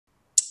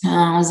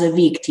the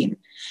victim.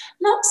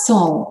 Now,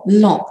 so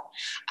look,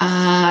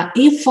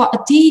 if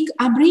take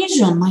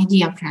abrasion, my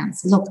dear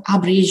friends, look,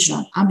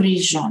 abrasion,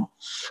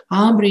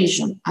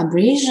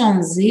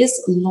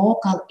 this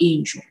local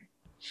injury.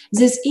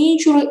 This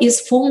injury is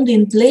found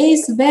in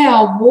place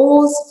where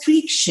was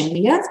friction,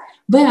 yes,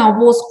 where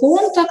was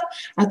contact,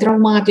 a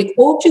traumatic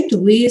object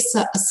with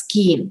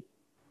skin.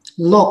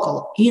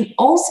 Local, in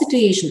all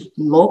situations,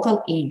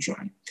 local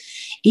injury.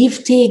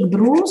 If take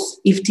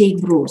bruise,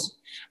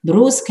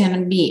 bruise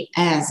can be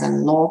as a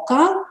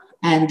local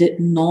and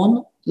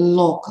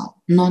non-local.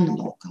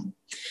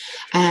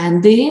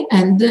 And in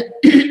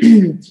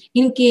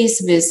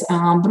case with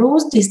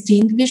bruise,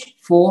 distinguished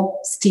 4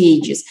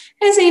 stages,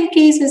 as in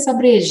case with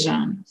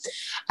abrasion.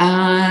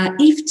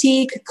 If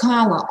take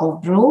color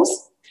of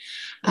bruise,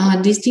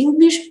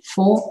 distinguish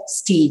 4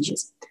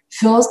 stages.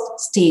 First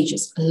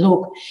stages,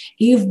 look,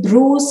 if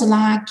bruise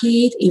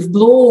locate, if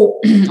blow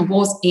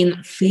was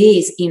in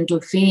face into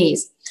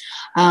face,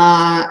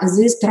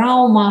 this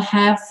trauma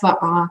have,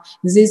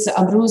 this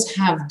bruise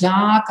have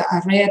dark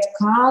red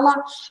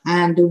color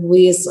and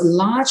with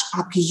large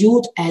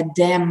acute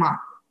edema.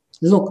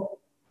 Look,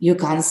 you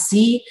can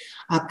see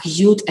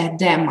acute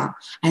edema,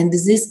 and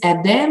this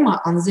edema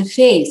on the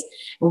face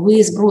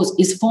with bruise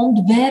is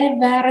formed very,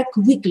 very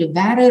quickly,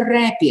 very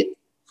rapid.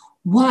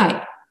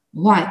 Why?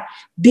 Why?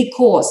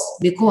 Because,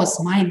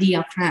 my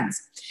dear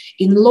friends,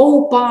 in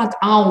low part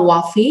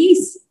our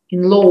face,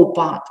 in low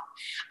part,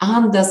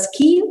 under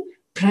skin,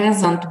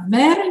 present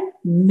very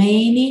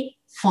many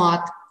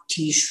fat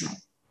tissue.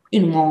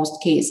 In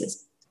most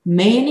cases,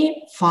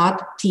 many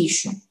fat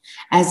tissue.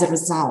 As a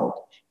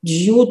result,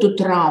 due to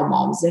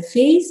trauma of the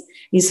face,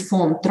 is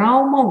formed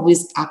trauma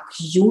with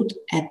acute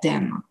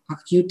edema.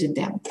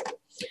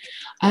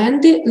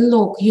 And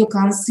look, you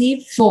can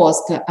see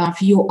first a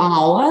few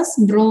hours,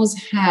 bruise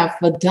have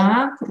a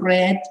dark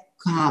red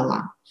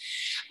color.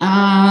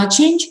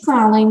 Change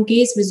color in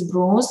case with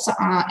bruise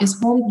is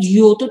formed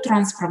due to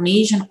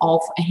transformation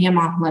of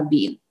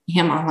hemoglobin,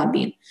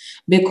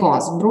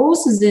 because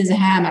bruise is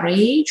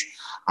hemorrhage,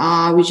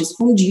 which is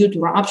formed due to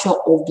rupture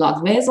of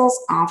blood vessels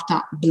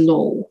after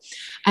blow.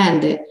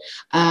 And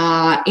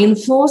in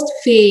first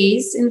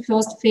phase,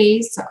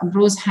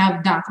 bruise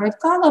have dark red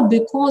color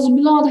because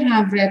blood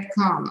have red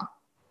color.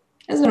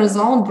 As a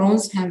result,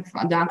 bruise have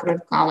a dark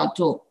red color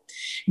too.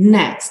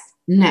 Next,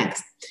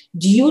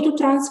 due to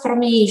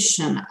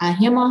transformation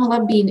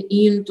hemoglobin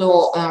into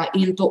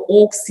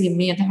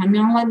oxymed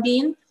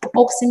hemoglobin,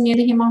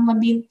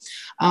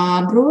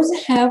 bruise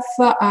have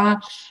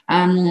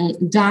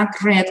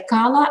dark red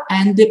color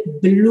and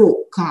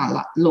blue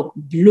color. Look,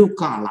 blue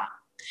color.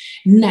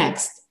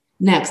 Next,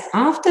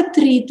 after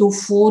 3 to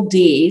 4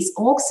 days,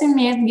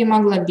 oxymed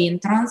hemoglobin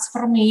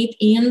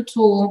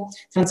into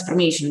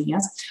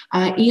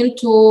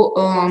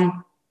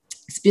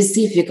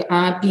specific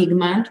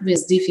pigment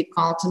with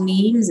difficult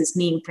name. This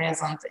name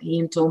present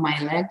into my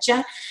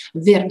lecture,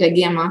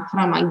 Verdegema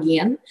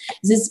chromogen.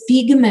 This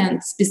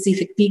pigment,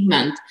 specific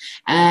pigment,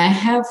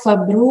 have a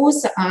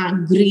bruise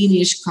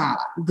greenish color.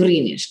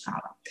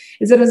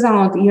 As a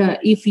result,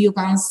 if you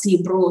can see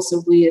bruise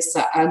with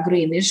a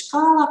greenish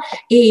color,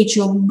 age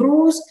of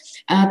bruise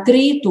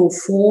 3 to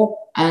 4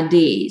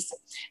 days.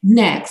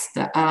 Next,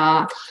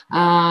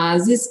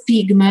 this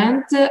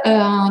pigment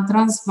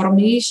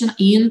transformation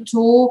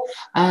into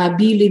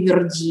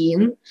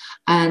biliverdin,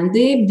 and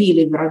the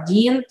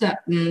biliverdin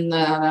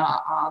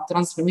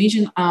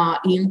transformation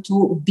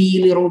into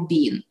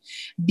bilirubin.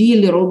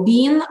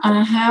 Bilirubin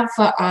have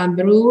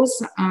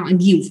bruise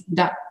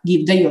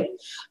дает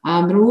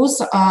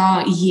bruise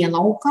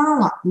yellow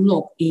color.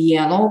 Look,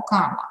 yellow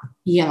color.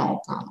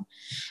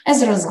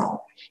 As a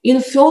result,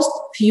 in first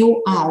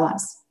few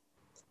hours,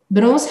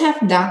 bruise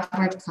have dark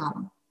red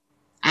color,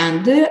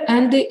 and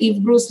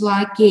if bruise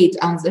locate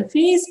on the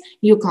face,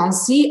 you can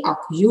see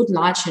acute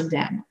large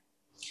edema.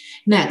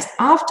 Next,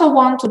 after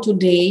 1 to 2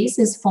 days,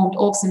 is formed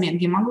oxymed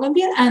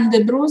hemoglobin, and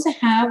the bruise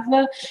have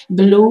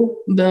blue,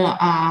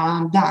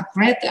 dark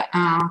red,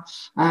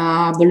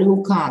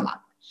 blue color.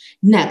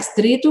 Next,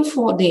 3 to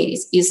 4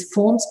 days is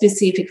formed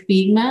specific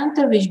pigment,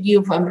 which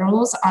give a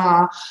bruise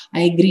a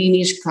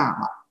greenish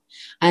color.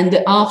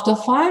 And after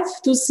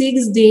 5 to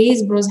 6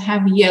 days, bruise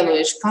have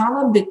yellowish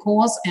color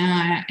because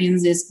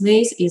in this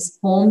place is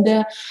formed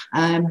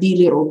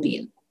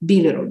bilirubin.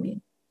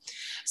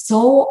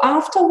 So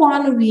after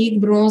 1 week,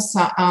 bruise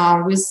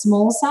with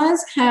small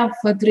size have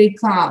 3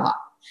 color.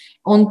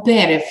 On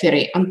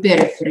periphery,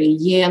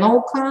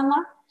 yellow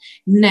color.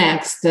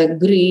 Next,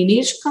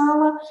 greenish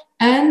color,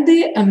 and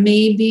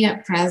maybe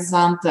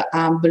present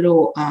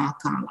blue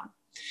color.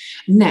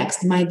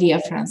 Next, my dear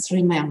friends,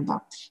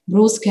 remember,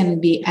 bruise can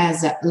be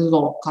as a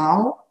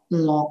local.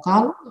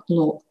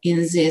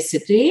 In this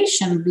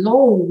situation,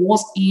 blow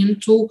was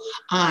into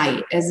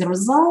eye. As a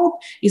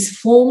result, is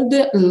formed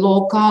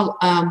local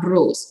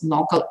bruise,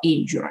 local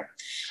injury.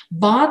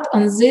 But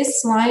on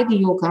this slide,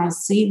 you can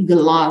see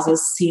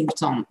glasses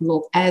symptom.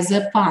 Look, as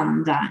a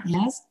panda,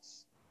 yes?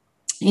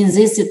 in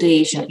this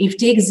situation, if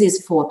take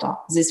this photo,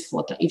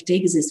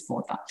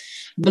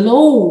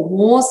 blow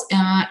was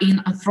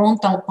in a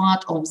frontal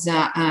part of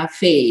the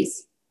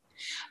face,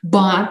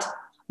 but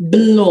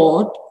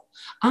blood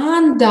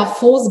under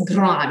force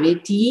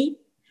gravity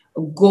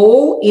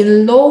go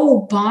in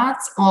low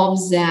parts of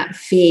the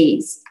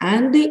face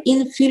and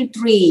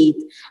infiltrate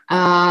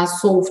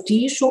soft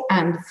tissue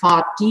and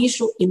fat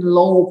tissue in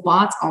low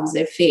parts of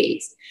the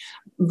face.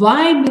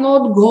 Why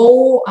blood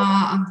go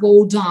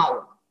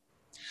down?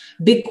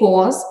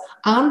 Because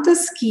on the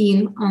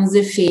skin on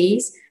the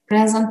face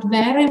present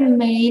very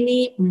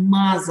many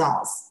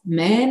muscles,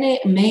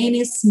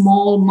 many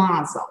small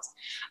muscles,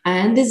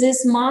 and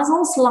these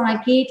muscles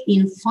locate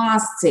in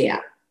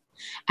fascia.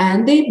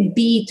 And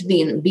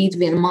between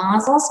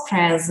muscles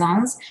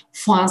presence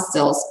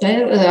fascial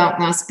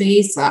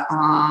space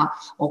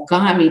or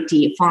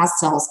cavity,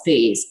 fascial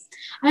space,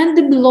 and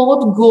the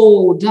blood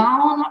go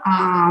down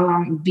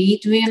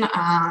between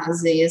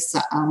these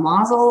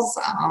muscles,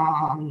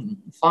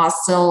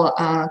 fascial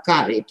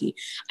cavity,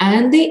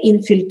 and they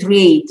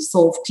infiltrate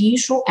soft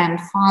tissue and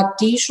fat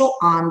tissue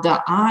on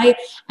the eye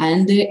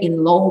and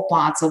in low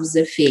parts of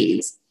the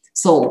face.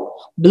 So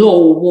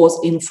blow was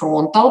in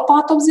frontal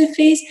part of the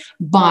face,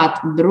 but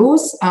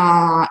bruise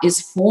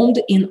is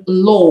formed in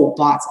low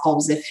parts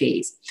of the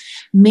face.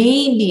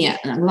 Maybe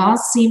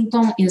last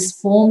symptom is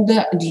formed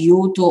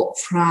due to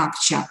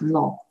fracture,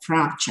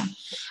 fracture.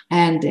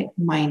 And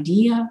my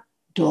dear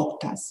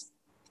doctors,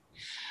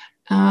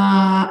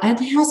 at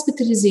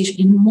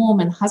hospitalization, in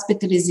moment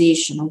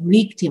hospitalization,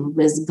 victim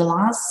with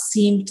glass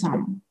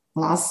symptom,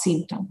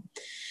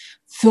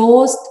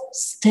 first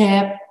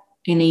step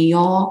in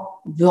your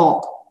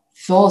work,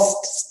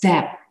 first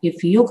step,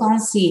 if you can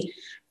see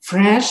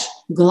fresh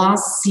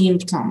glass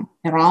symptom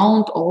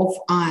around of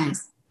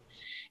eyes,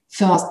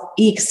 first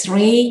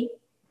X-ray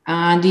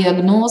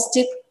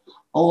diagnostic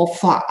of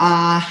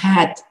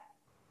head,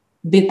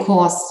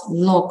 because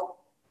look,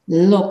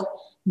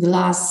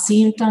 glass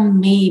symptom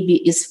maybe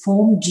is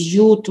formed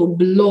due to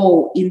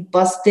blow in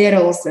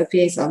posterior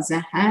surface of the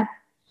head,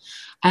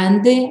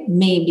 and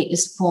maybe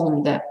is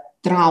formed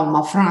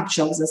trauma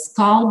fracture of the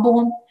skull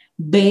bone,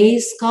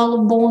 base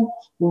skull bone,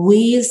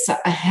 with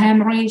a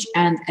hemorrhage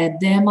and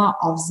edema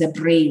of the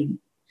brain.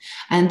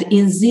 And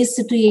in this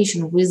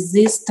situation, with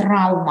this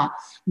trauma,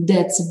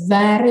 that's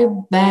very,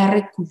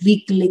 very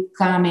quickly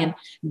coming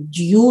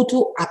due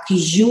to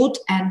acute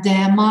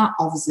edema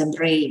of the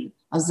brain.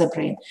 As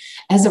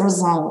a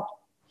result,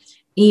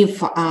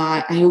 if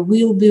I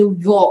will be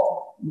work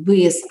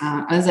with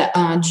as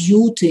a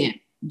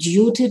duty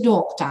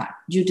doctor,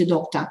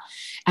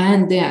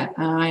 and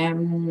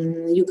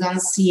you can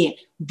see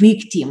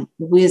victim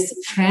with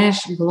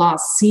fresh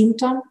glass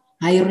symptom,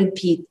 I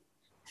repeat,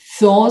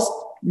 first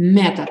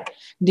method,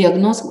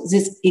 diagnostic,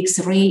 this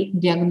X-ray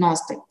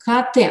diagnostic,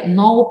 CT,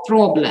 no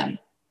problem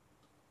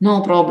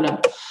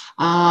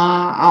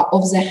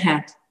of the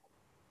head,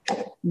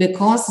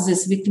 because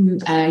this victim,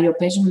 your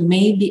patient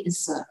maybe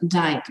is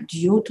died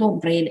due to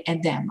brain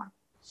edema.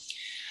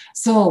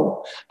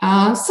 So,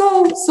 no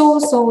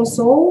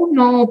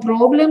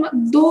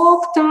problem.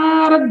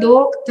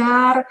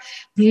 Doctor,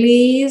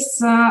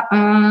 please,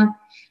 no,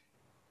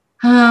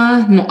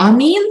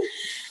 Amin,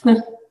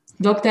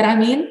 Dr.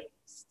 Amin,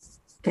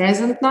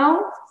 present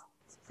now?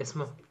 Yes,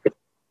 ma'am.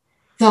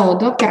 So,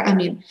 Dr.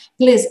 Amin,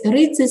 please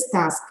read this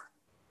task.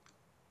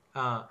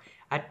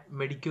 At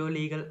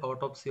medico-legal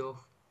autopsy of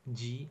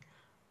G,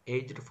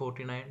 aged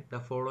 49,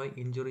 the following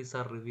injuries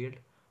are revealed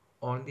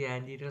on the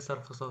anterior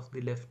surface of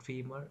the left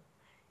femur,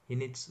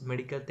 in its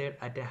medical third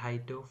at a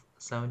height of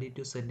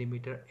 72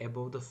 cm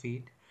above the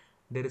feet.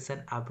 There is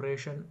an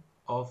abrasion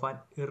of an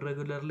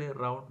irregularly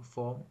round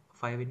form,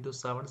 5 into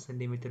 7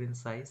 cm in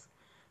size,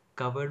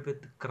 covered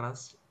with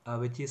crust,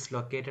 which is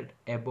located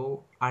above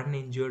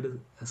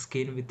uninjured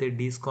skin with a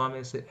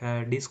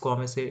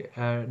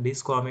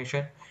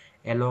desquamation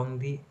along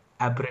the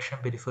abrasion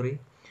periphery.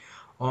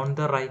 On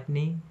the right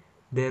knee,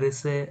 there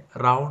is a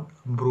round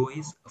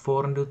bruise,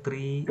 4 into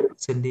 3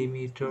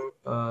 centimeter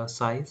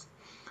size,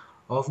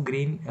 of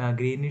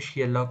greenish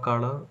yellow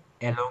color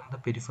along the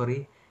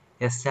periphery.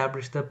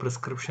 Establish the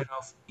prescription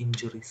of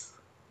injuries.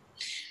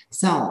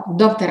 So,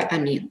 Dr.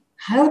 Amin,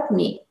 help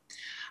me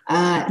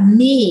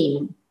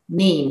name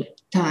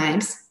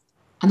times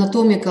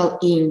anatomical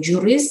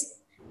injuries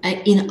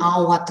in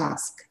our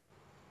task.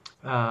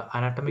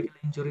 Anatomical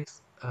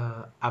injuries,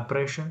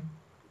 abrasion.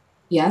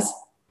 Yes,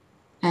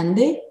 and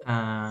the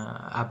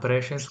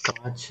Abrasion,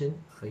 scratch.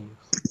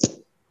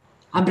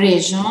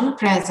 abrasion,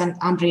 present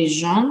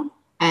abrasion,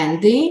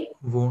 and the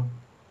Wound.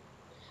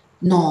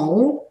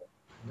 no,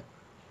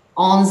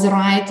 on the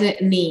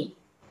right knee.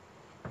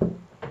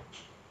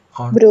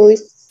 On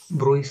Bruise.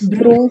 bruise.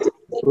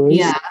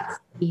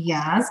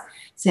 Yes,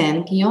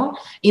 thank you.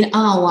 In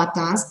our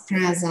task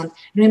present,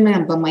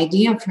 remember, my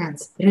dear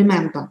friends,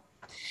 remember,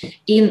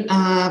 in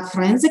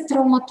forensic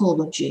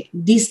traumatology,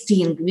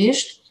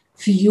 distinguished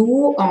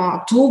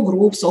two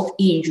groups of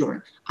injury,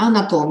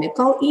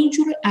 anatomical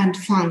injury and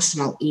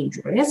functional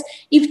injuries,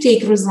 if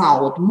take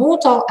result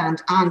mortal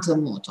and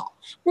anti-mortal.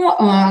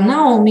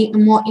 Now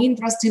more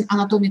interesting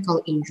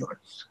anatomical injury.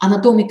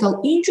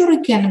 Anatomical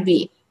injury can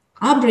be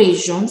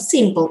abrasion,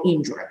 simple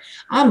injury,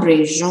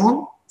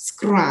 abrasion,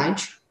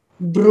 scratch,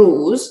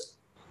 bruise,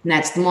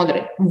 next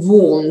moderate,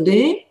 wound,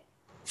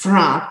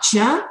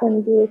 fracture,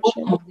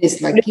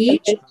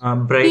 dislocation,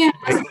 Break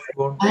yes, of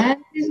bone.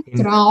 and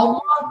trauma,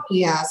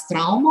 yes,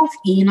 trauma of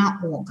inner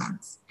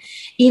organs.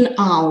 In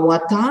our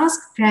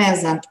task,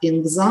 present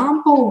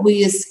example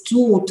with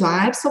two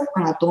types of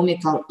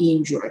anatomical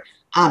injury,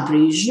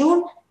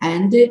 abrasion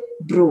and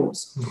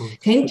bruise.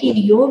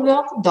 Continue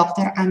work,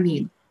 Dr.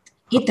 Amin.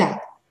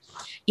 Итак,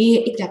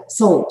 in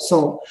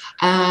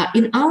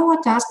our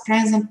task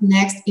present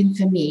next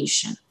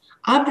information,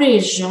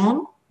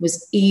 abrasion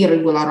with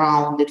irregular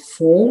rounded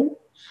form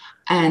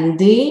and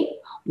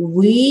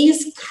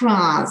with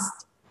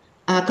crust.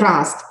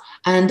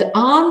 And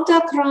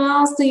under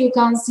crust, you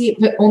can see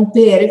on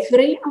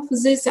periphery of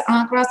this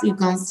crust, you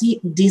can see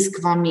disc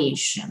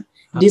formation.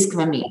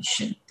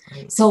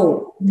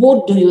 So,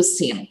 what do you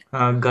think?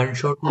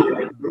 Gunshot.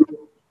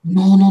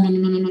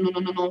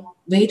 No.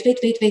 Wait.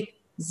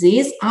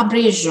 This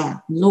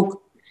abrasion,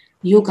 look,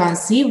 you can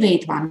see,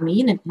 wait 1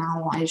 minute,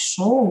 now I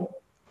show.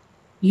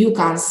 You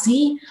can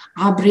see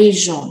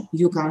abrasion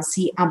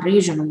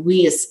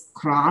with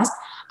crust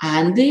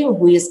and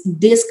with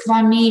disc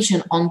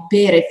formation on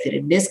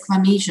periphery,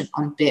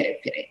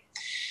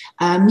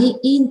 Me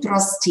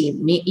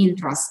interesting.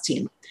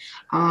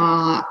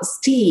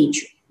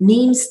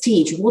 Name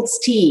stage, what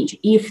stage?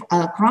 If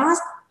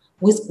crust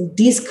with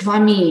disc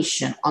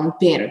formation on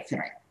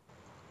periphery.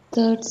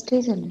 Third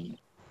stage only.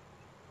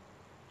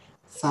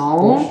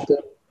 So,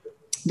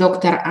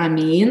 Dr.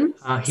 Amin,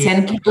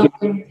 thank you,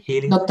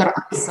 Dr.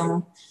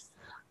 Amin.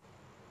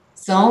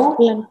 So,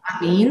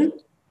 Amin,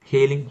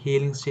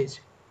 healing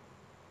stage.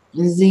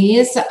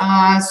 This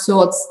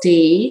third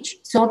stage,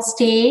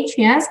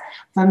 yes,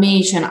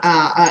 formation,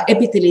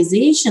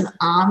 epithelialization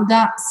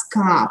under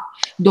scalp.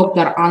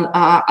 Doctor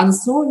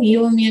Ansel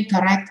give me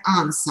correct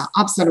answer,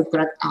 absolute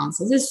correct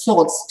answer. This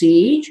third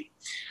stage,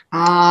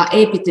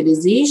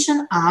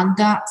 epithelialization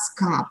under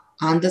scalp,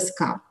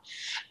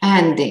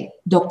 And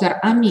Dr.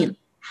 Amin,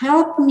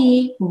 help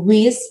me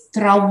with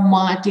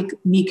traumatic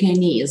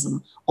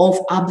mechanism of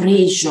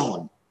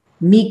abrasion,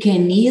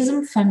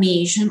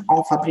 formation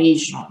of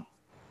abrasion.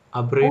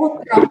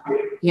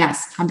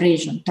 Yes,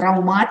 abrasion,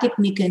 traumatic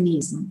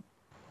mechanism.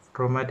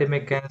 Traumatic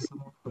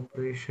mechanism of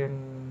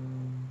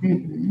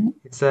abrasion.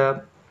 It's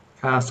a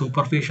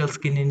superficial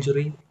skin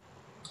injury.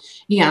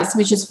 Yes,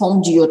 which is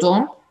formed due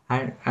to?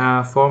 And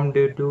formed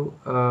due to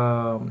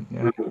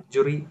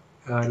injury,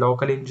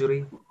 local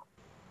injury.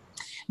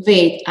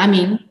 Wait, I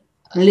mean,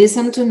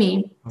 listen to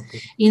me.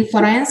 Okay. In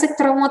forensic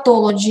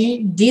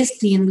traumatology,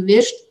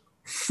 distinguished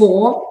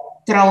four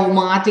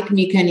traumatic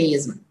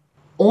mechanism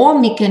or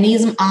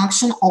mechanism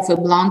action of a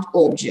blunt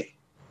object.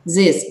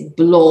 This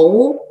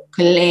blow,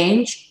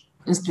 clench,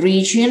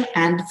 stretching,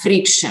 and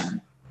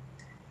friction.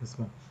 Yes,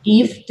 ma'am.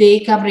 If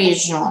take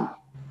abrasion.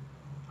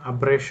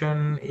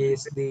 Abrasion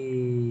is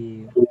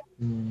the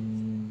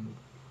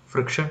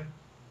friction.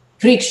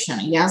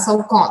 Friction, yes,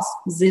 of course.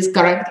 This is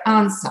correct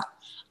answer.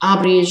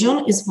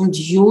 Abrasion is from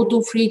due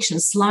to friction,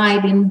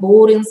 sliding,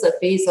 boring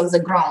surface of the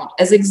ground,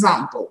 as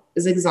example.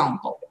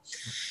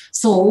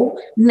 So,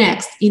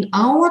 next, in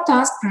our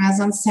task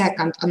present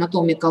second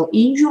anatomical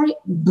injury,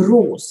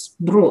 bruise.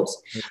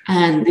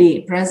 And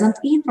the present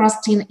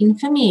interesting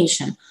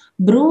information.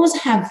 Bruise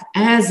have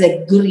as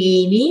a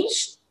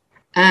greenish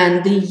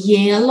and the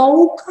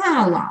yellow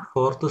color.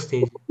 Fourth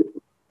stage.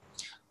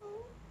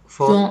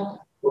 Four.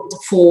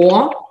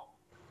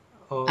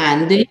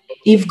 And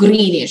if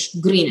greenish,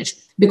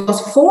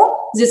 because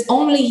for this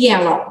only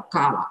yellow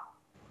color.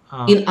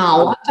 In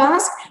our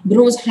task,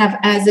 bruise have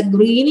as a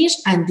greenish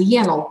and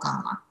yellow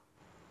color.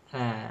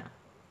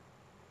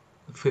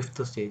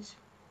 Fifth stage.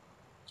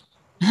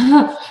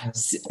 Third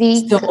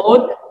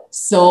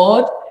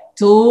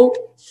to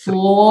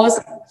fourth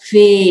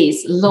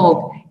phase.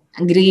 Look,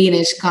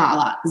 greenish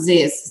color.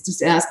 This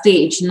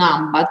stage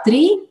number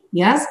 3.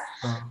 Yes.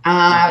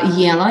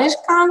 Yellowish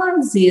color,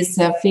 this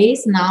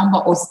phase number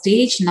or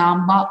stage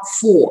number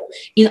 4.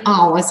 In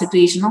our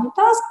situational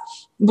task,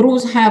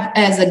 bruise have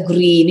as a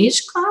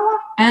greenish color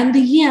and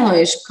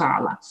yellowish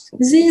color.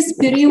 This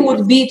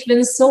period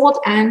between third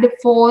and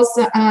fourth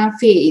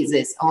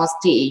phases or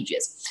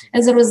stages.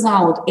 As a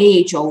result,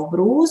 age of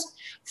bruise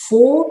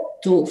 4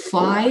 to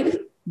 5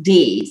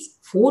 days.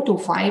 4 to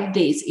 5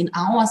 days in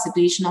our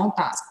situational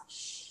task.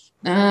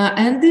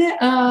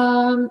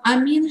 I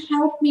mean,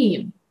 help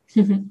me.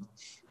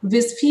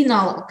 This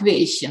final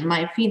question,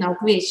 my final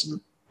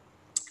question.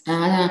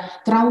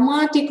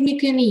 Traumatic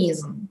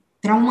mechanism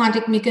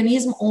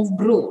of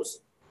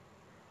bruise.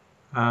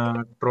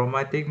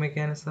 Traumatic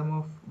mechanism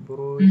of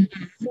bruise.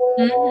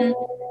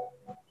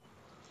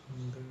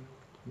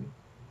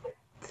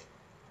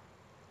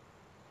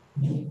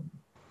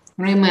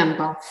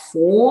 Remember,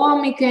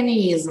 4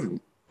 mechanism.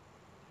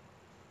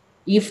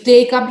 If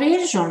take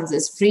abrasions,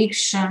 is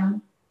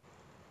friction.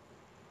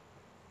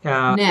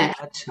 Next,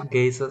 Catch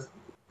gases.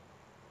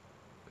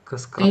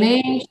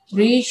 clench,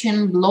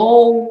 friction,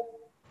 blow.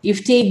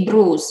 If take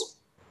bruise.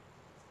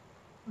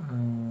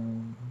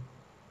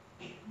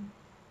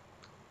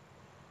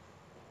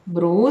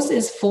 Bruise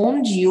is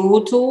formed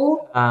due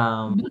to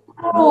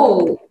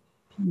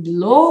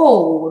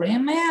blow.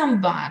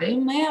 Remember.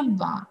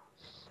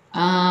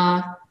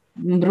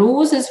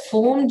 Bruise is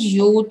formed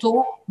due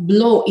to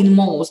blow in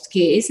most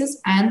cases,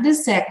 and the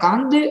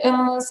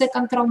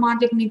second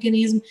traumatic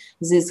mechanism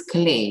is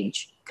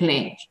clench.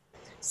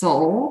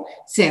 So,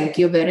 thank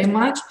you very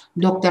much,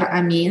 Dr.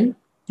 Amin.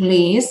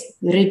 Please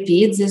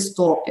repeat this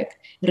topic.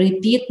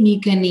 Repeat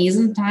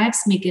mechanism,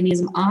 types,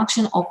 mechanism,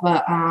 action of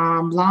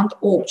a blunt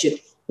object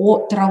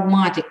or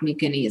traumatic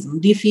mechanism.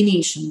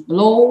 Definition: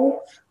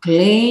 blow,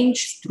 clench,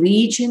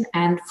 stretching,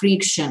 and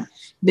friction.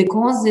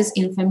 Because this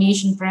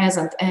information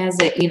present as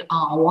in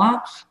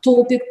our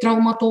topic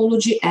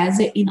traumatology, as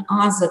in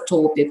other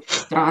topic,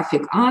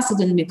 traffic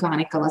acid and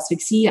mechanical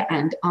asphyxia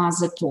and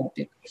other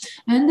topic.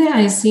 And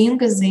I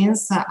think this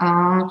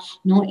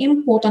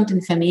important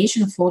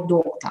information for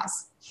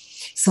doctors.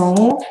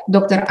 So,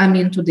 Dr.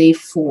 Amin today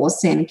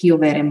thank you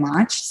very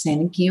much.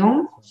 Thank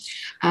you.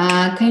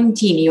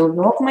 Continue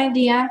work, my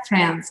dear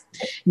friends.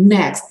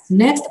 Next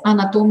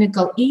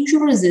anatomical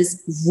injury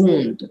is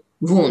wound.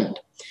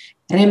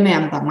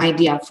 Remember, my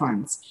dear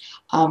friends,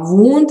 a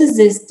wound is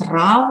this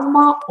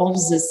trauma of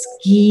the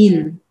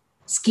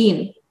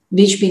skin,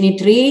 which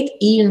penetrate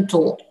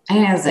into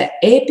as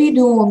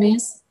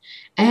epidermis,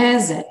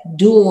 as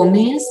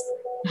dermis,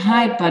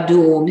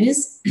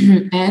 hypodermis,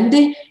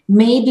 and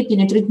maybe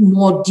penetrate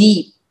more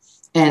deep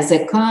as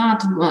a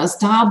cut,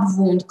 stab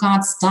wound,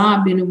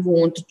 stabbing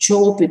wound,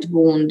 chopped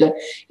wound,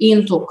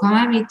 into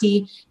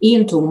cavity,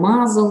 into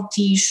muscle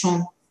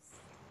tissue.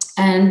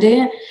 And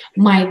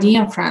my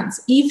dear friends,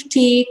 if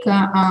take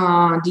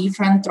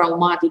different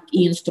traumatic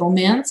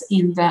instruments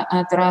in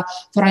the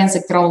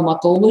forensic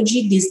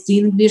traumatology,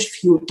 distinguish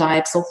few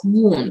types of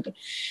wound.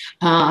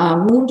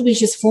 Wound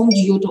which is formed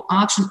due to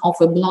action of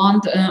a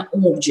blunt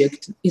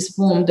object is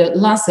formed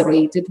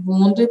lacerated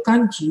wound,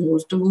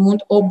 contused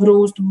wound, or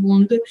bruised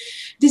wound,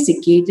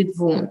 desiccated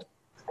wound.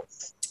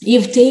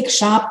 If take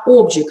sharp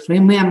object,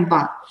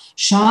 remember,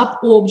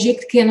 sharp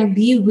object can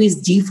be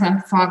with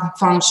different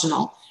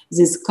functional.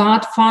 This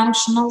cut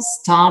functional,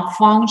 stab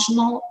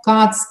functional,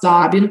 cut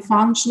stabbing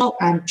functional,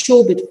 and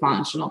chopped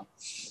functional.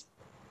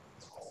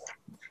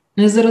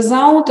 As a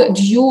result,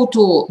 due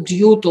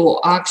to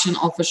action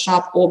of a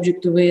sharp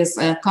object with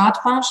a cut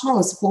functional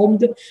is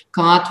formed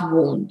cut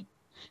wound.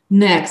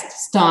 Next,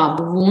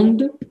 stab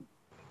wound,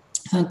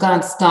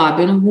 cut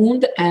stabbing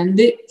wound, and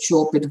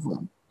chopped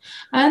wound.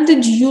 And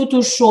due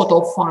to shot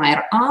of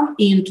firearm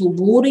into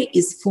body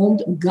is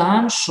formed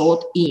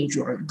gunshot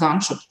injury.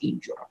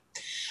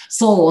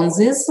 So on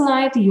this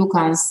slide, you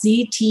can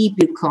see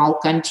typical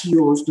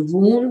contused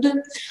wound,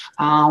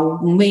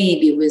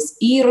 maybe with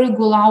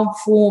irregular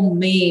form,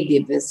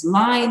 maybe with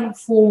line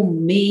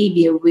form,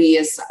 maybe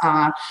with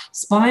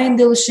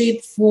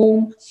spindle-shaped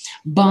form.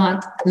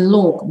 But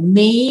look,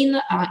 in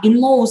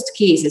most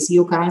cases,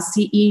 you can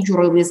see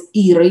injury with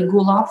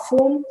irregular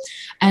form.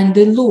 And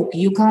look,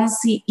 you can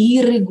see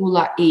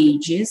irregular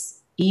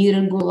edges,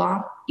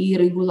 irregular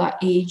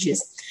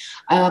edges.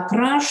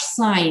 Crash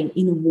sign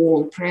in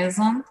wall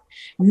present.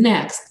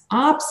 Next,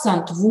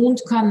 absent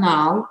wound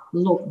canal.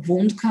 Look,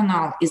 wound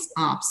canal is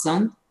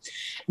absent.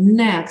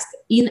 Next,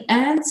 in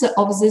ends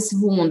of this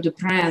wound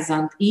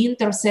present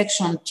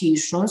intersection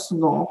tissues.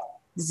 Look,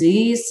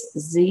 this,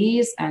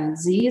 and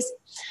this.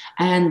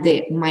 And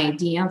my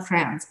dear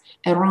friends,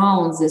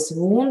 around this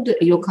wound,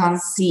 you can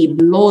see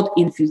blood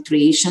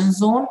infiltration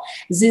zone.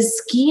 This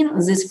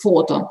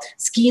photo,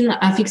 skin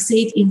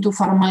fixate into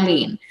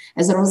formalin.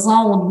 As a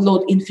result,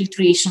 blood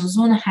infiltration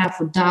zone have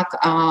dark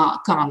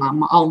color,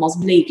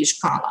 almost blackish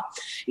color.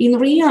 In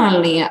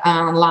real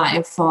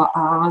life,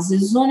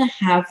 this zone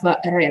have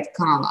red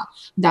color,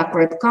 dark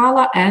red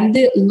color, and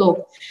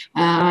look,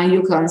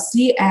 you can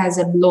see as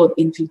a blood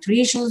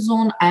infiltration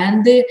zone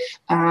and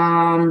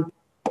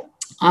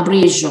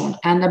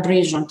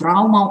abrasion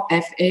trauma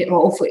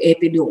of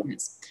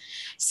epidermis.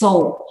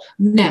 So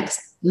next,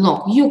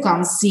 look, you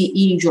can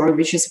see injury,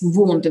 which is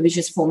wound, which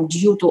is formed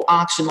due to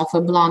action of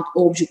a blunt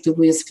object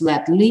with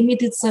flat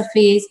limited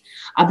surface,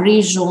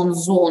 abrasion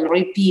zone,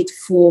 repeat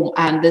form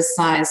and the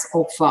size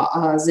of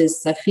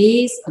this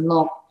surface.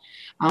 Look,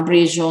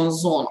 abrasion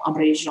zone.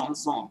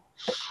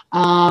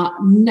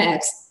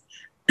 Next,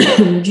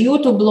 due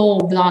to blow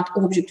blunt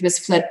object with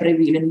flat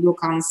prevailing, you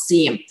can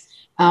see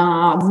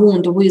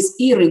wound with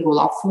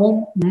irregular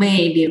form,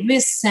 maybe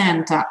with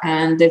center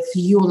and a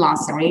few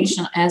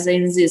laceration, as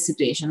in this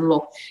situation.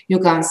 Look, you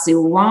can see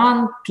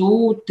 1,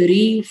 2,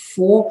 3,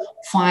 4,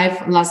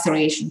 5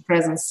 laceration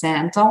present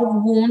center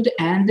of wound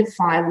and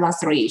 5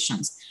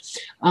 lacerations.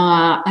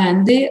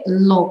 And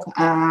look,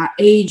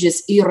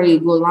 edges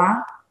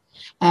irregular,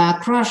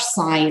 crash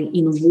sign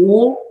in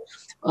wall,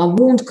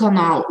 wound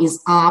canal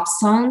is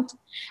absent.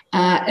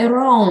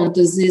 Around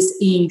this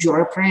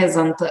injury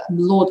present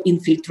blood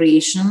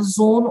infiltration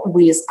zone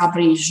with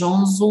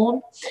abrasion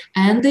zone,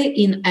 and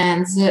in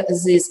ends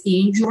this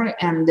injury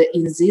and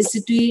in this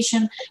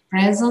situation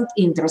present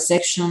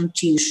intersection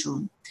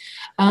tissue.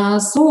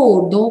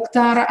 So,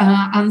 Dr.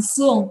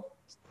 Ansel,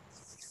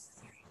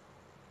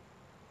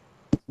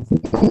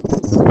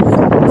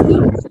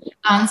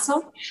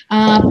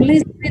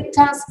 please let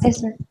us.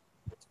 Yes, ma'am.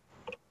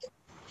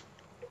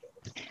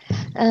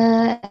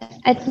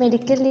 At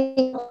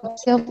medical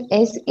autopsy of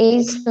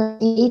age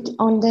 28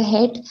 on the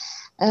head,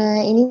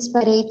 in its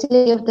parietal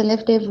area of the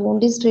left, a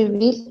wound is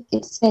revealed.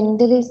 Its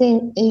center is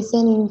an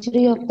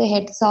injury of the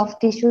head.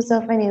 Soft tissues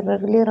of an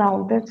irregular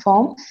rounded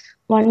form,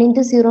 1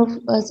 into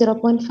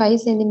 0.5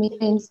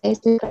 centimeter in size,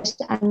 with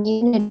crushed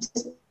uneven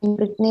edges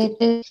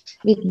impregnated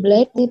with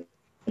blood.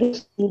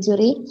 The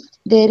injury,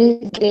 there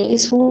is a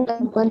grayish wound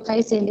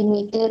 1.5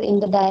 centimeter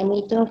in the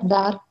diameter of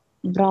dark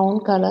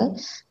brown color.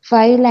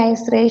 5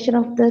 laceration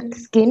of the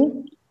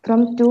skin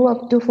from 2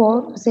 up to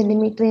 4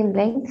 centimeter in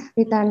length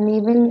with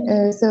uneven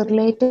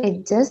serrated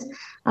edges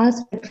are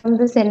spread from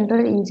the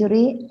central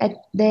injury.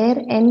 At their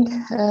end,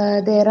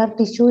 there are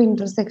tissue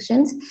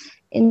intersections.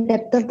 In the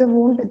depth of the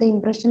wound, the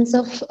impressions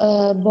of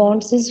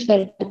bones is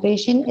felt. The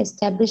patient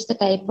establish the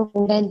type of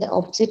wound and the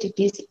object it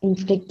is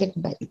inflicted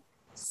by.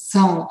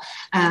 So,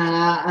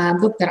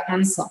 Dr.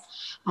 Ansel,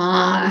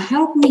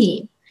 help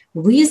me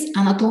with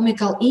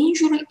anatomical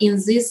injury in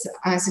this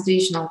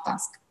situational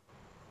task.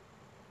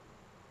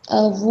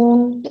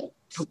 Wound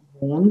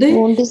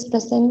is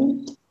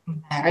present.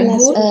 Very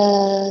good.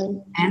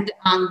 And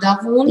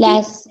underwound?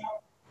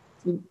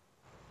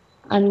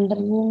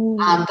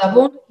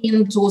 Underwound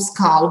into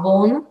skull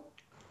bone.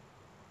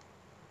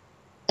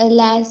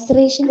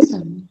 Lacerations.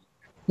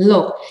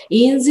 Look,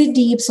 in the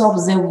deeps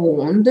of the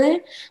wound,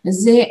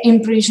 the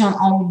impression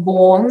of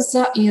bones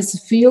is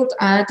felt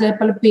at a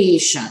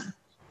palpation.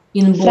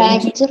 In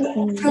fracture.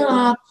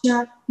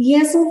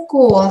 Yes, of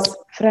course.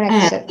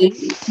 Fracture.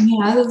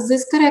 Yeah, this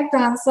is correct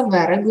answer.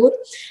 Very good.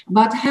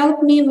 But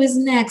help me with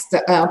next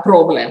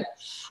problem.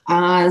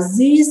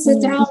 This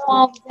trauma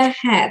of the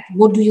head.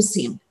 What do you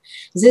think?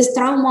 This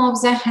trauma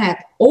of the head,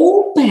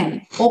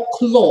 open or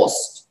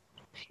closed?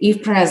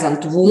 If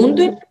present wound,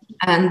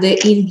 and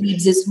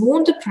indeed this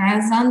wound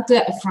present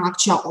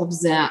fracture of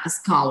the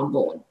skull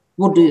bone.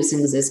 What do you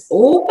think? This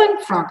open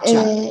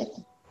fracture?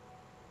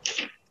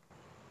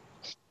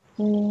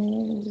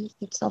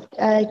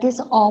 It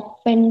is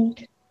open.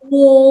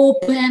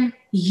 Open,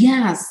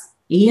 yes,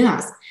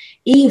 yes.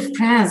 If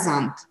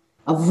present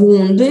a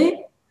wound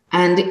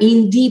and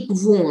in deep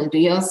wound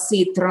you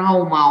see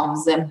trauma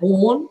of the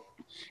bone,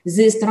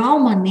 this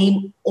trauma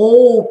name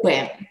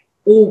open.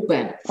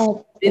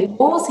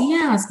 Because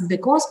yes,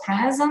 because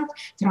present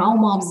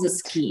trauma of the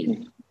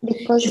skin.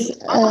 Because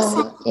yes,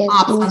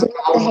 injury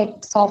of the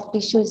head, soft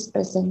tissue is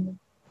present.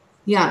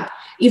 Yeah,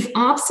 if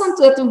absent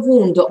a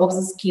wound of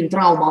the skin,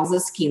 trauma of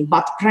the skin,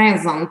 but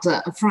present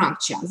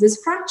fracture,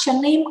 this fracture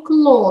name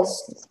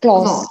closed.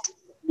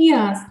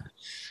 Yes.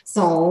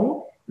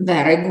 So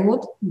very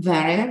good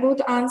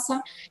answer.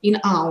 In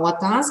our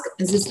task,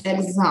 this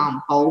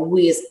example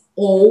with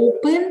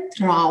open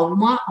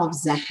trauma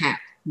of the head,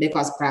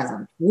 because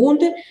present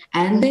wound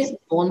and the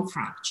bone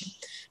fracture.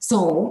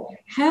 So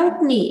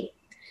help me.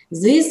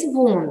 This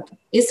wound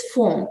is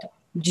formed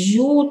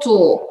due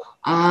to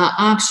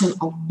action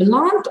of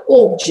blunt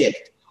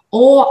object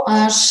or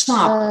a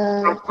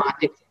sharp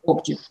traumatic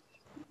object.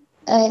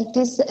 It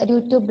is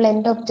due to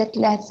blunt object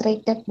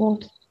lacerated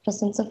wound.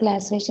 Presence of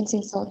lacerations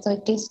is also,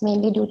 it is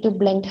mainly due to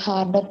blunt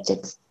hard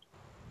objects.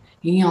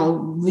 You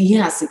know,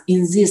 yes,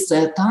 in this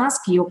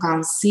task you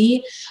can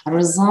see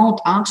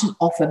result action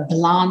of a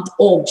blunt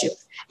object.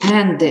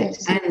 And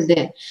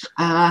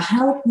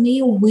help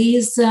me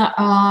with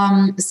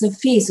the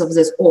face of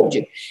this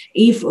object.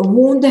 If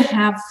wound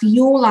have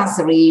few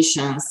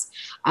lacerations,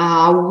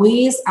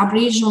 with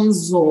abrasion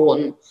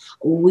zone,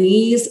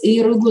 with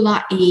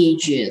irregular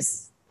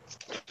edges.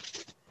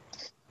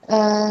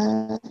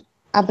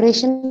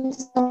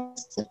 Abrasions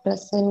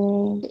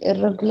present,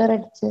 irregular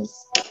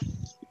edges.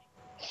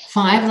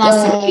 5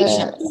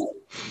 lacerations.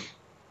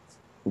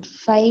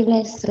 5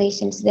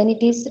 lacerations. Then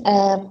it is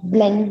a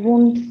blunt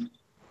wound.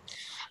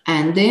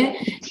 And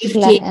if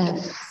take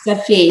the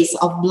face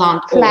of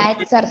blunt flat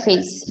object,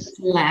 surface.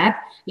 Flat,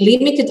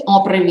 limited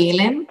or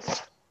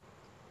prevalent?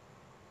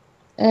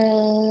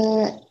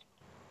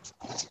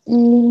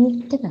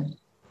 Limited.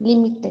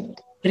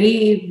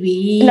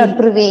 Not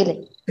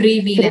prevalent.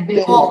 Prevalent.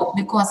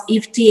 Because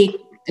if take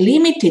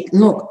limited,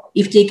 look,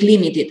 if take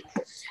limited.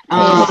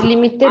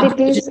 Limited it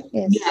is.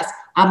 Yes.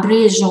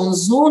 Abrasion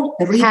zone,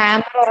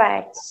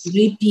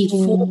 repeat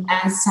form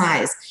and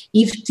size.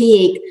 If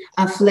take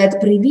a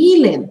flat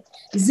prevalent,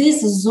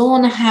 this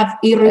zone have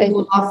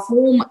irregular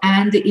form,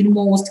 and in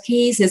most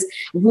cases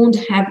wound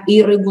have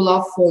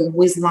irregular form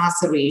with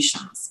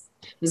lacerations.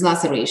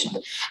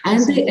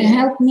 And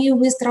help me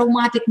with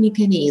traumatic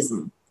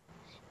mechanism.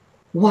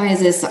 Why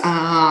this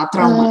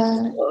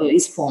trauma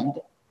is formed?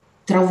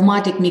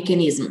 traumatic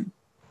mechanism.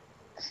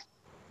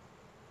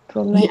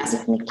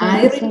 Yes, Traumatic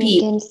I mechanism we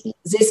repeat, can see.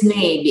 this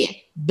may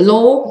be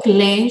blow,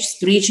 clench,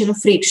 stretch, and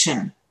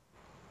friction.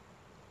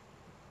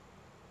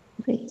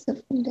 Breaks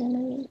of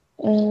maybe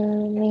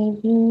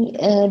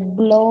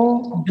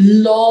blow.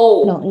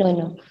 Blow, No.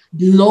 blow,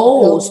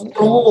 Blow.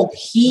 stroke,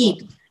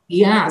 heat.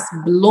 Yes,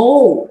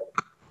 blow.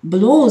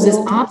 Blow is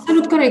Blow.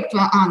 absolute correct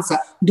answer.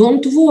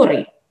 Don't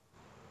worry.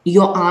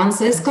 Your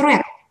answer is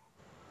correct.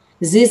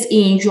 This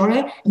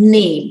injury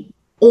name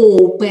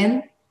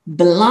open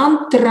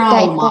blunt Type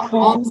trauma of of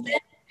wound.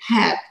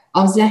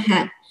 the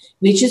head,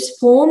 which is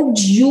formed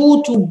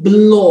due to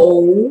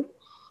blow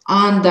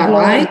on the Blow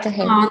on right the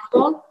head.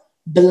 angle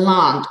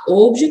blunt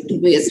object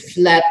with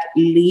flat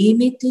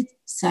limited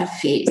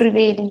surface.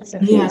 Prevailing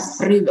Yes, surface.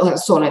 prevalent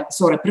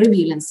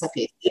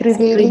surface. Yes,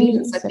 Prevailing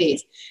prevalent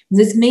surface.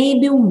 This may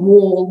be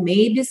wall,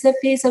 maybe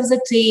surface of the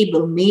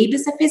table, maybe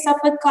surface of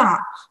a car,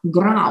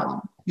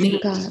 ground,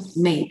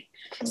 maybe.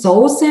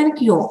 So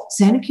thank you,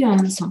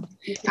 Anson.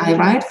 I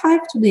write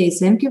 5 today.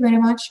 Thank you very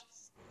much.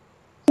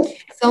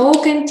 So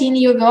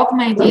continue work,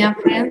 my dear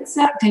friends,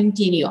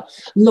 continue.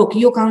 Look,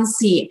 you can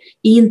see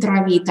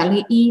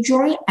intravitally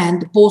injury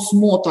and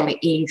postmortem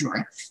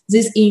injury.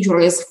 This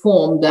injury is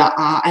formed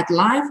at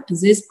life,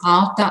 this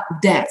after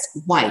death.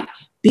 Why?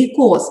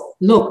 Because,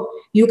 look,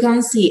 you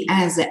can see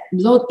as a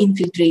blood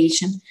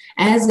infiltration,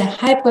 as a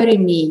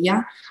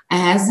hyperemia,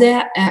 as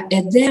a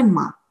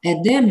edema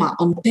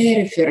on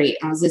periphery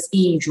of this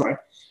injury.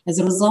 As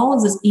a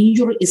result, this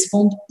injury is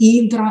formed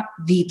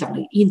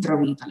intravitally.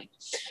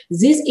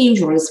 This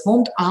injury is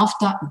formed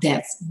after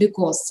death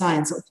because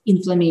signs of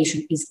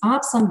inflammation is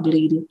absent,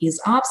 bleeding is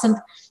absent.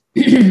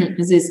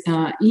 This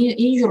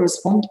injury is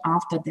formed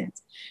after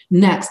death.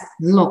 Next,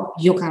 look,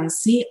 you can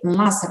see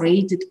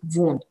lacerated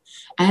wound.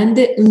 And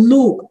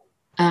look,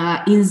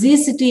 in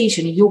this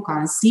situation, you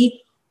can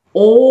see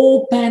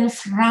open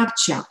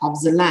fracture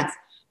of the legs.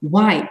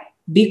 Why?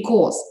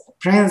 Because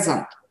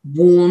present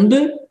wound,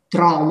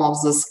 trauma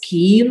of the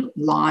skin,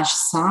 large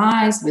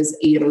size with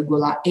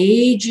irregular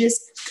edges.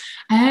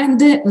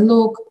 And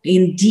look,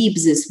 in deep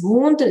this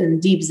wound, in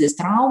deep this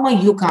trauma,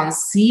 you can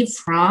see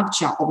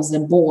fracture of the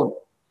bone.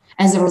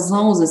 As a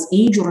result, this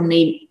injury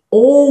named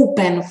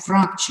open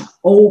fracture,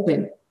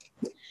 open.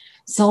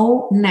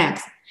 So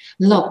next,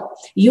 look,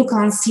 you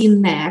can see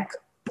neck,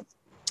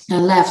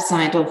 left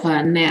side of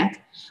a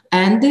neck,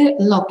 and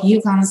look,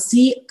 you can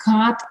see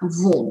cut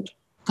wound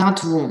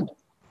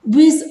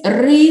with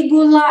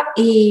regular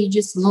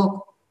edges.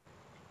 Look,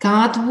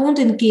 cut wound,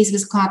 in case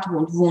with cut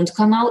wound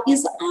canal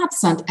is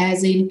absent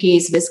as in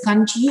case with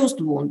contused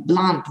wound,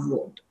 blunt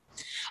wound.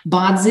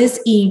 But this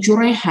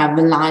injury have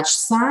a large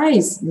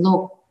size.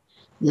 Look,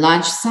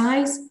 large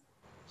size.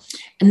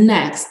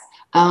 Next,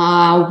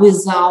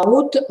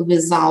 without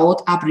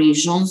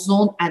abrasion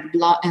zone and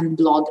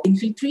blood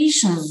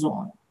infiltration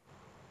zone.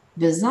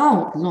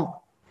 Without, look.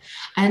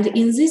 And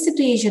in this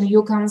situation,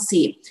 you can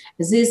see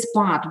this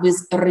part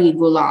with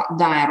regular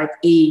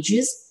direct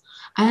edges,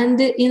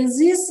 and in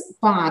this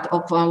part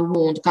of a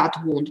wound, cut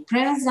wound,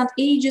 present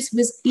edges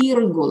with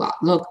irregular,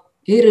 look,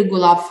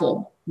 irregular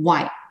form.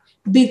 Why?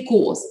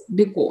 Because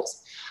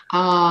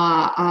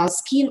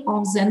skin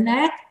of the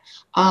neck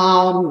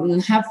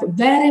have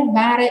very,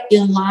 very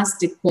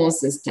elastic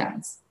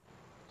consistency.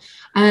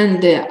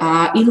 And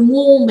in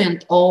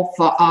moment of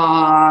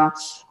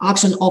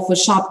action of a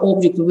sharp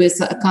object with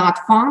a cut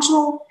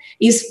function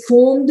is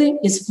formed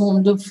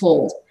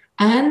fault,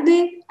 and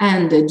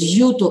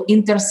due to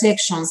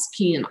intersection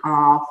skin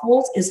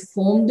fault is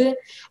formed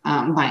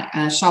by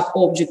a sharp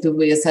object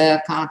with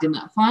a cutting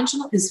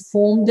function is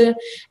formed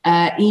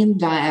in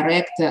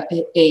direct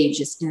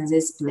edges in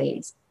this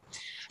place.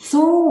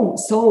 So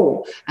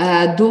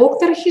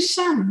Dr.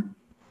 Hisham.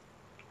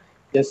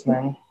 Yes,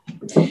 ma'am.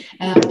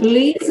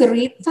 Please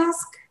read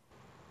task.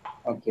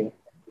 Okay.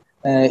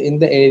 In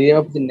the area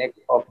of the neck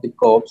of the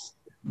corpse,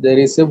 there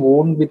is a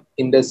wound with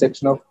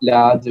intersection of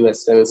large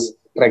vessels,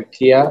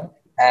 trachea,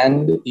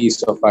 and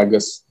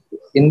esophagus.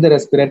 In the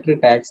respiratory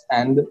tracts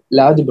and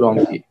large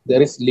bronchi,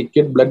 there is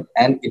liquid blood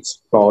and its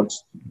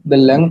spots. The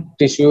lung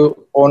tissue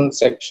on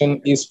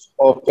section is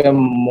of a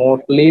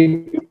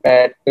motley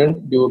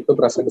pattern due to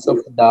presence of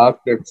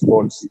dark red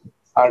spots,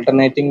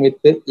 alternating with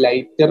the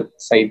lighter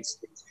sides.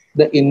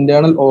 The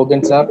internal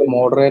organs are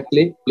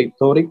moderately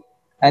plethoric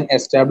and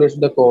establish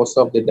the cause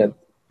of the death.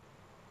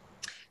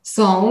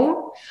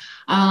 So,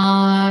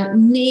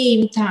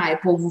 name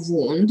type of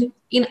wound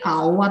in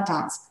our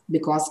task,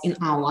 because in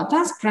our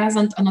task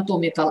present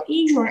anatomical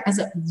injury as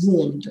a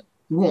wound.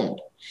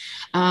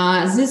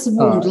 This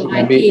wound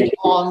located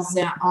on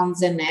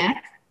the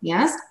neck,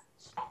 yes.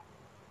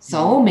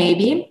 So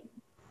maybe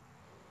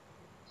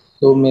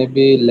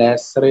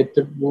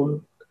lacerated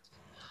wound.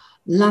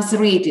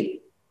 Lacerated.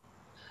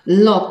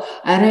 Look,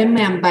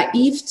 remember,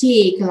 if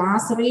take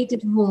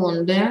lacerated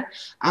wound,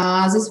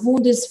 this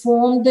wound is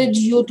formed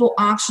due to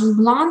action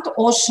blunt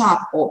or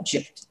sharp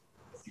object.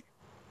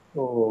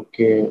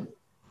 Okay.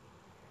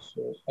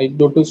 So I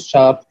do to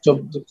sharp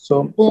object.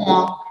 So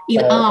or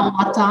in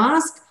our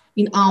task,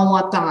 in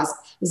our task.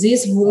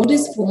 This wound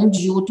is formed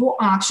due to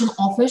action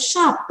of a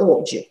sharp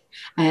object.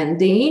 And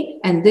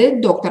the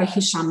Dr.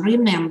 Hisham,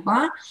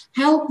 remember,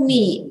 help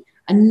me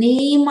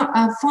name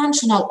a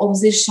functional of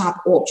this sharp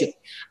object.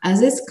 As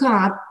this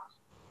cut,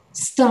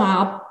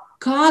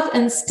 cut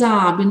and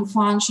stab in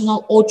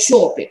functional or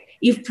chopping.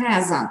 If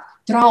present,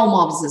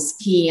 trauma of the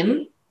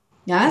skin,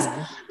 yes,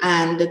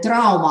 and the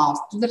trauma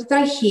of the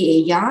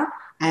trachea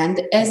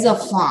and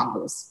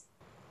esophagus.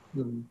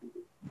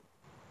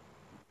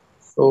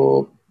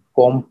 So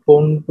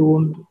compound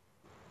wound.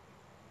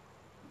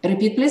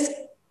 Repeat, please.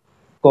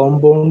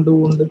 Compound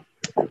wound.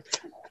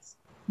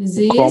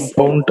 This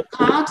Compound.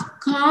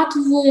 Cut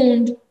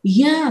wound.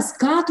 Yes,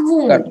 cut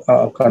wound.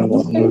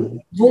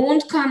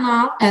 Wound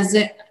canal as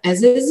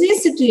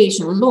this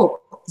situation.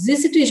 Look,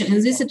 this situation.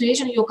 In this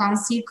situation, you can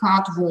see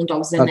cut wound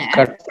of the neck.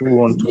 Cut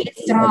wound. With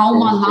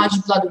trauma,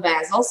 large blood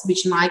vessels,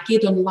 which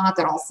locate on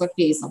lateral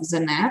surface of the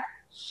neck.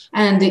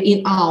 And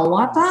in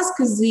our task,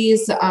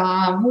 this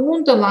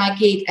wound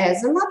locate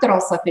as a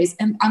lateral surface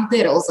and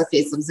anterior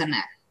surface of the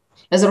neck.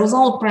 As a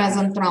result,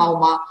 present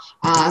trauma,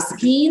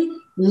 skin,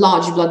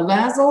 large blood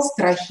vessels,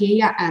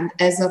 trachea, and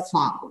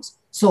esophagus.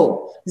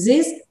 So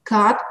this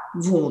cut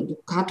wound.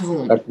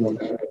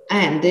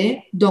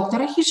 And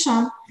Dr.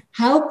 Hisham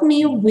helped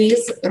me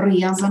with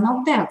reason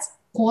of death,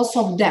 cause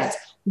of death.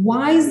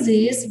 Why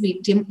this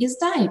victim is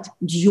died?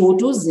 Due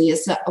to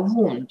this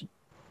wound.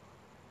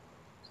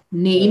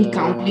 Name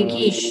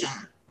complication,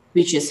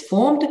 which is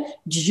formed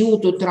due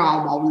to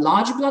trauma of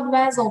large blood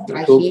vessel,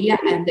 trachea,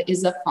 and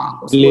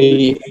esophagus.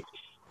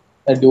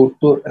 Due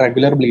to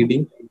regular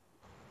bleeding.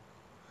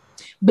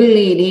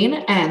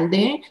 Bleeding, and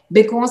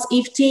because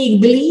if take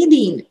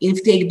bleeding,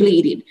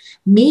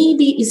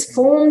 maybe is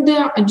formed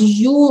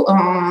due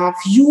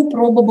few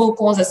probable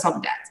causes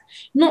of death.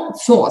 No,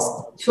 first,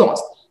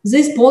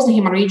 this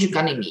post-hemorrhagic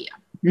anemia.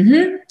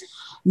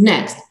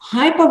 Next,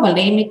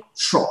 hypovolemic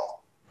shock.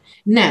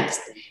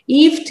 Next,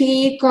 if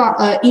take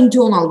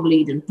internal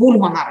bleeding,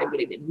 pulmonary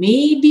bleeding,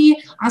 maybe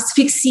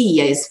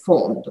asphyxia is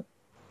formed.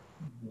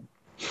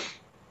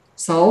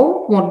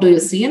 So, what do you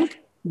think?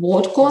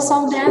 What cause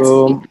of death?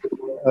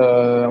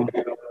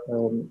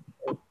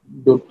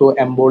 Due to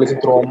embolism,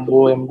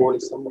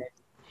 thromboembolism.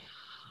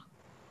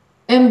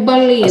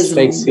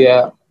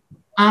 Embolism.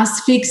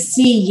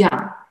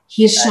 Asphyxia.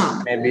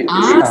 Hisham.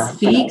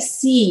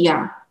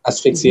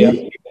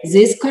 Asphyxia.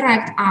 This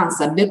correct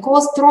answer,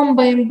 because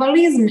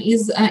thromboembolism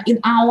is in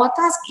our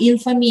task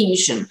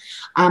information.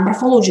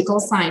 Morphological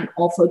sign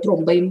of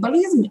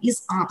thromboembolism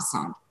is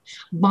absent,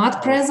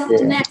 but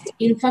present next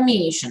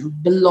information,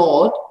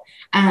 blood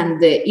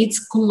and its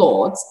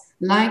clots,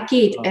 like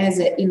it as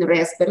in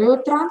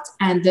respiratory tract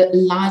and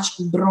large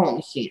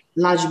bronchi.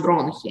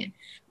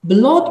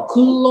 Blood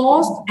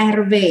closed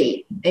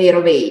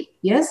airway,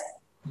 yes?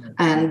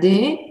 And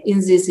in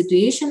this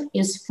situation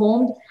is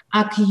formed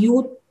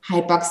acute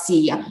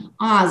hypoxia.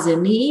 As a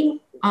name,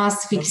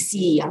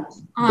 asphyxia.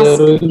 There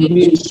will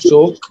be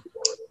shock.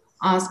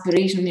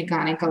 Aspiration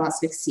mechanical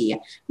asphyxia.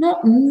 No,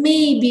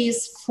 maybe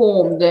it's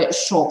formed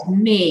shock,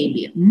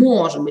 maybe,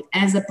 может быть,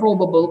 as a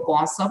probable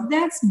cause of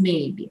death,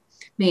 maybe.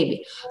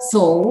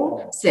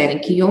 So,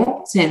 thank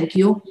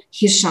you,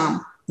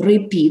 Hisham.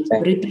 Repeat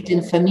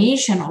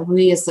information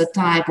with a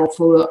type of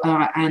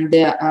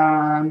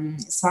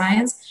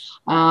science,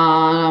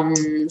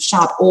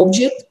 sharp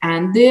object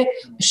and the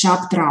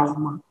sharp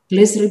trauma.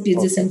 Please repeat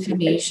this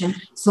information.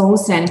 So,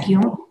 thank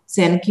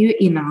you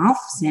enough.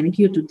 Thank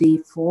you to day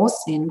 4.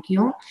 Thank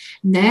you.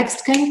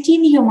 Next,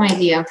 continue, my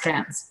dear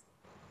friends.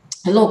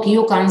 Look,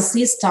 you can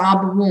see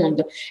stab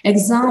wound.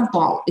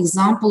 Example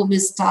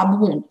with stab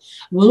wound.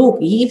 Look,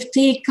 if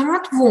take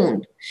cut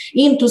wound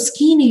into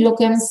skin, you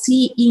can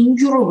see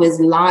injury with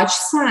large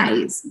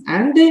size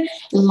and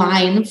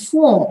line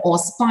form or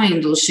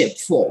spindle shape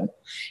form.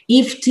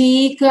 If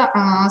take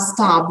a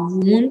stab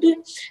wound,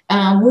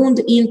 wound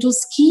into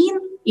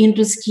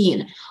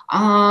skin,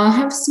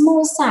 have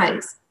small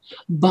size,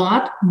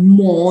 but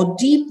more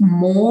deep,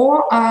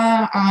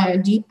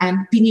 deep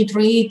and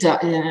penetrate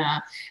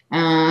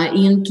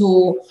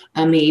into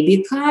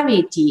maybe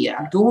cavity,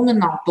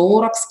 abdominal,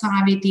 thorax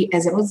cavity.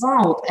 As a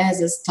result, as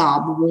a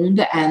stab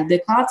wound and the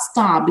cut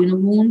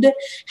stabbing wound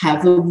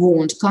have a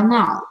wound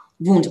canal.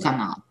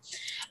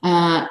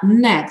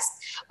 Next,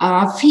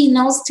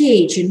 final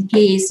stage, in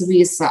case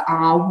with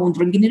wound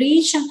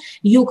regeneration,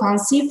 you can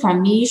see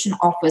formation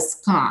of a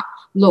scar.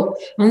 Look,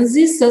 on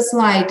this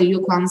slide,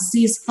 you can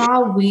see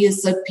scar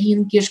with a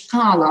pinkish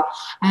color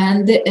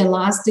and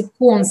elastic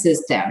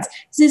consistence.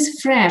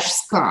 This fresh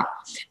scar.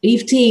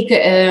 If take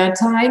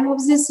time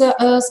of this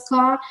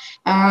scar,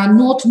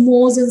 not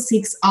more than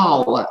 6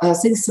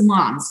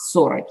 months.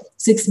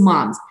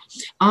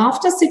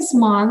 After 6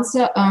 months,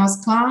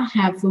 scar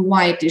have a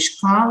whitish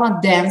color,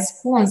 dense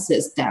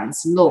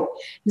consistence. Look,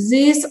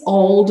 this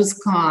old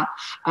scar,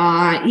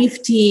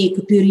 if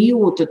take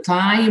period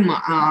time,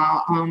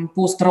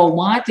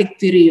 post-traumatic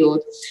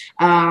period,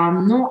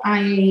 no,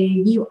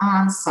 I give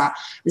answer.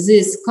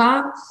 This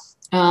scar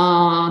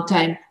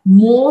time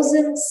more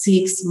than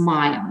 6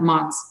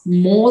 months,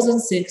 more than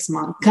 6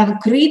 months.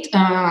 Concrete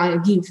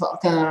give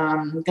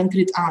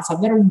concrete answer,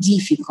 very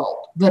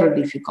difficult.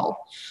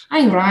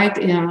 I write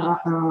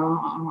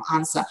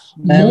answer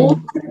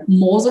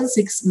more than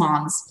 6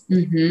 months.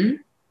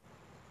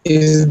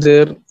 Is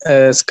there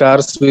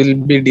scars will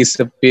be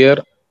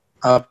disappear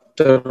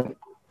after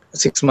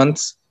 6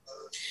 months?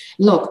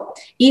 Look,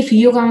 if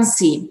you can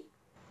see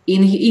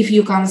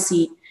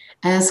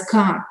a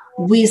scar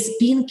with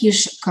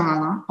pinkish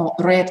color or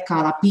red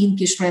color,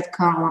 pinkish red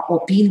color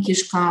or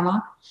pinkish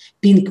color,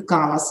 pink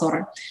color,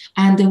 sorry,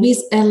 and with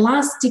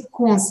elastic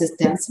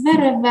consistency,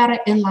 very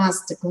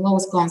elastic,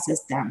 loose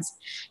consistency,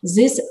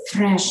 this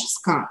fresh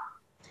scar,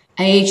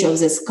 age of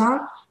the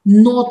scar,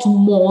 not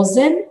more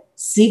than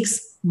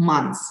 6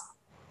 months.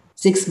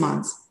 6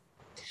 months.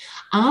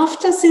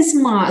 After 6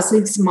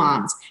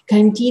 months,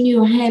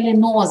 continue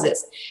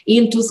helinosis.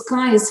 Into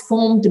scar is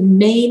formed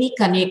many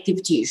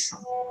connective tissue.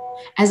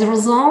 As a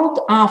result,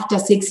 after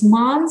 6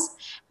 months,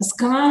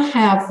 scar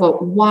have a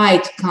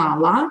white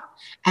color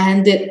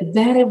and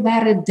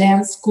very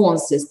dense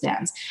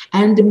consistency,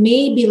 and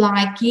maybe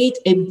like it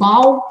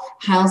above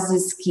healthy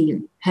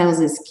skin.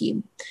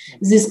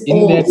 This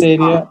In that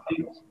area,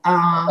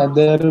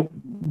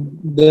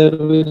 there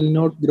will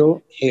not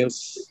grow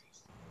hairs.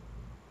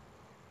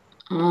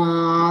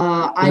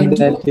 In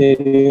that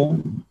area,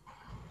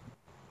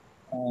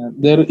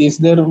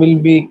 there will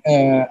be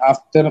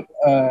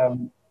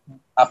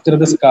after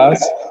the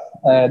scars,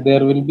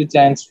 there will be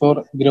chance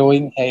for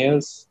growing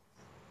hairs.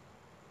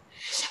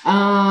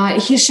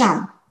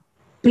 Hisham,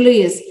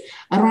 please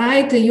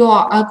write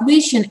your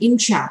question in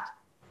chat,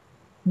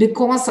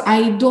 because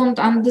I don't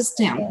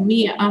understand.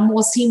 Me, a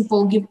more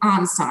simple give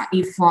answer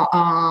if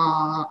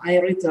I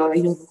read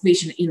your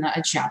question in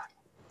a chat.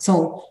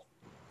 So,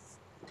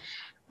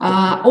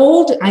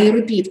 I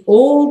repeat,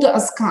 old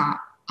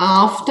scar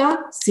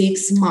after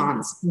 6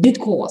 months,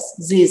 because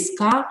this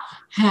scar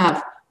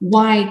have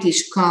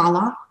whitish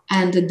color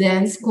and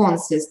dense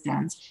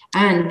consistency,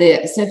 and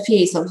the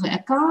surface of the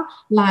scar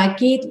like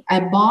it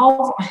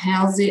above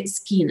healthy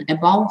skin,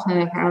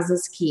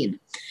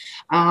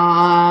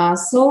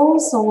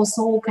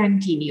 So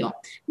continue.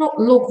 Now,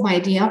 look, my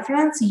dear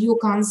friends, you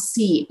can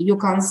see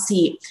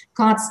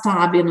cut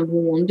stabbing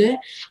wound,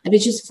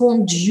 which is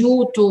formed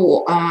due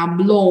to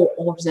blow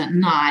of the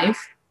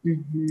knife.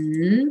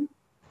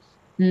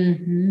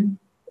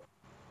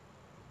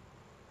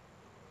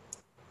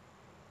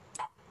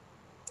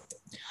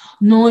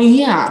 No,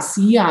 yes,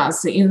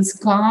 in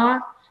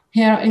scar,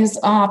 hair is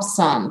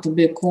absent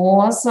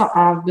because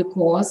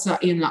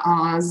in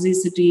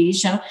this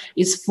situation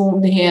is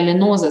formed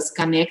helinosis,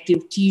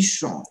 connective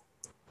tissue.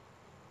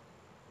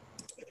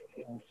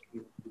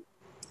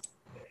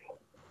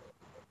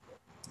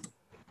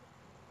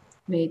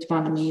 Wait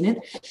 1 minute.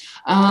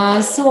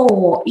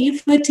 So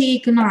if we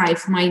take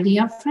knife, my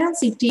dear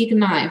friends, if take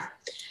knife,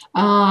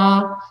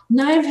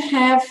 knife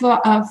have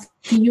a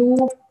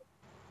few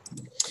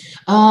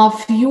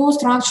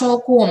structural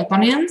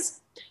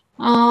components.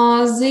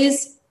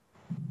 This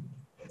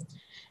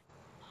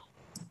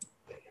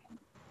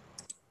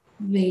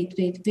wait.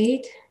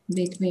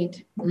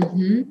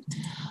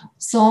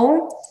 So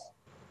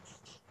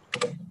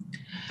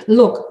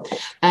look,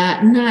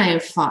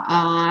 knife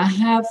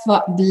have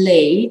a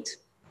blade,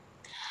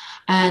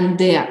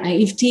 and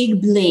if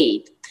take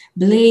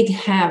blade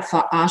have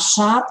a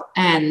sharp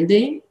end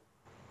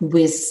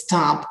with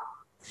stab,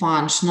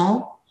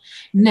 functional.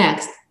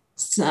 Next,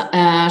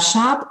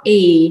 sharp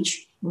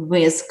edge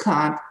with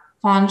cut,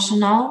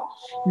 functional.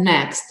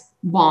 Next,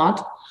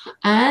 but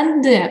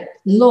and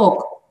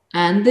look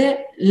and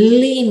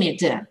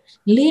limiter.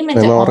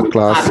 Our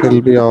class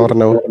will be over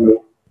now.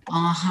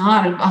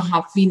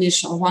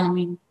 Finish 1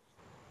 minute.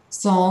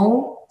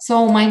 So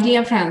my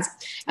dear friends,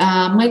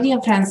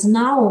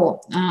 now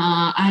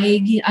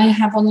I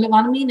have only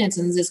 1 minute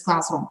in this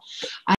classroom.